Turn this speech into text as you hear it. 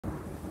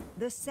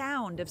The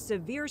sound of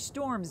severe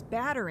storms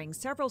battering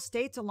several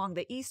states along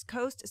the East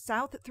Coast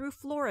south through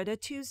Florida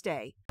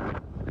Tuesday.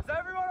 Is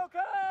everyone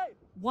okay?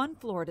 One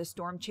Florida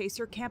storm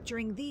chaser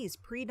capturing these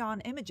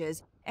pre-dawn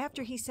images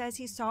after he says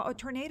he saw a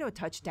tornado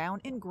touch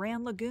down in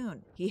Grand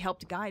Lagoon. He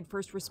helped guide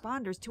first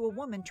responders to a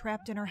woman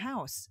trapped in her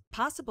house.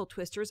 Possible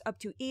twisters up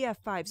to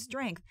EF5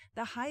 strength,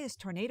 the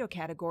highest tornado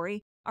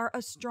category, are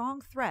a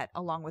strong threat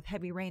along with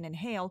heavy rain and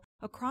hail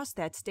across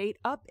that state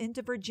up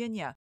into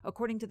Virginia,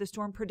 according to the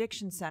Storm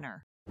Prediction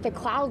Center. The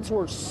clouds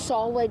were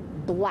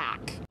solid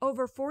black.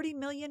 Over 40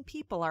 million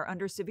people are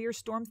under severe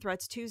storm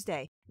threats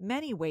Tuesday,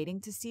 many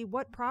waiting to see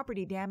what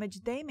property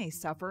damage they may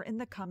suffer in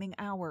the coming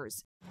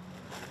hours.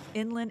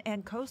 Inland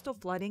and coastal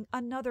flooding,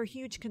 another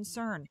huge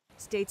concern.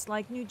 States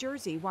like New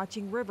Jersey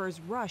watching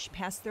rivers rush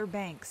past their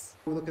banks.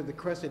 We look at the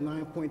crest at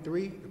 9.3,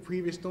 the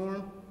previous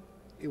storm,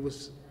 it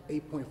was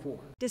 8.4.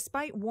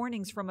 Despite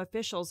warnings from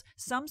officials,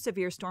 some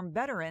severe storm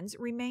veterans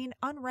remain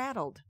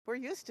unrattled. We're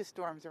used to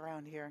storms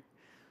around here.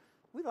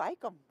 We like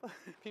them.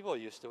 People are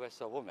used to it,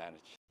 so we'll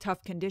manage.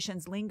 Tough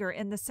conditions linger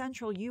in the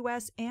central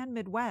U.S. and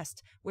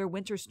Midwest, where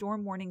winter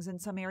storm warnings in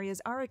some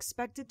areas are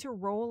expected to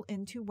roll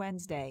into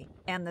Wednesday.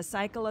 And the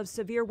cycle of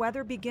severe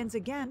weather begins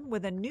again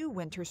with a new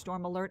winter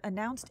storm alert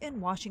announced in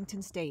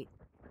Washington state.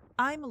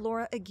 I'm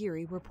Laura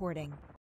Aguirre reporting.